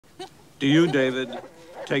Do you, David,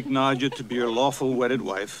 take Nadia to be your lawful wedded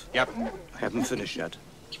wife? Yep. I haven't finished yet.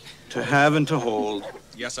 To have and to hold.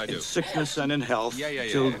 Yes, I do. In sickness and in health. Yeah.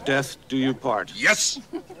 Till death do you part. Yes!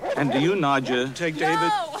 And do you, Nadia, take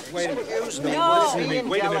David? Wait a minute. Excuse me. No.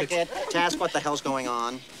 Wait a minute. To ask what the hell's going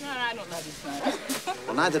on. No, I don't love you, son.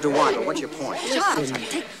 Well, neither do I, but what's your point? Charles,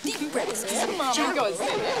 take deep breaths. Come on, go and sit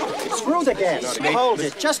down. Screw the gas. Hold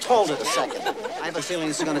it. Just hold it a second. I have a feeling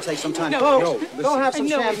this is going to take some time. Folks, go have some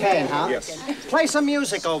champagne, huh? Yes. Play some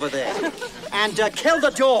music over there. And kill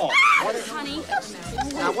the door. Honey.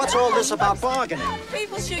 Now, what's all this about bargaining?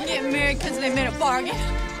 People should get married because they made a bargain.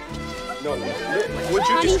 No, would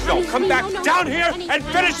you just come back down here and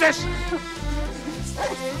finish this?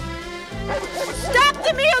 Stop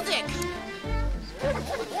the music!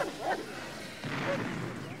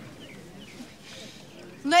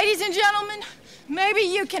 Ladies and gentlemen, maybe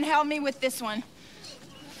you can help me with this one.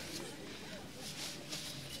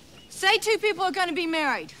 Say two people are going to be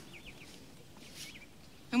married,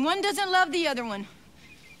 and one doesn't love the other one,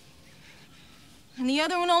 and the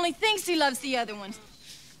other one only thinks he loves the other one,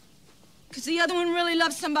 because the other one really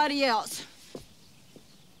loves somebody else.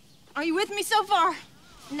 Are you with me so far?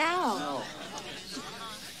 No.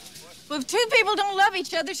 Well, if two people don't love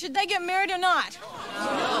each other, should they get married or not?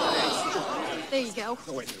 There you go.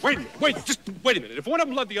 No, wait a minute. If one of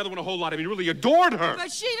them loved the other one a whole lot, I mean, really adored her.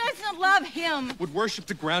 But she doesn't love him. Would worship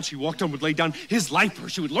the ground she walked on, would lay down his life for her.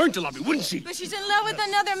 She would learn to love me, wouldn't she? But she's in love with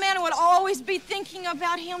another man and would always be thinking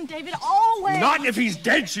about him, David, always. Not if he's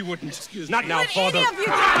dead, she wouldn't. Excuse me. Not now, Would Father. any of you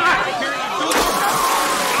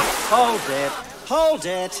Hold it. Hold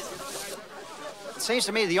it. It seems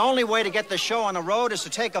to me the only way to get the show on the road is to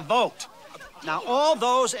take a vote. Now, all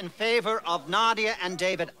those in favor of Nadia and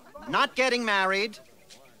David not getting married,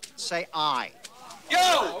 say aye.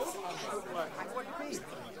 Yo!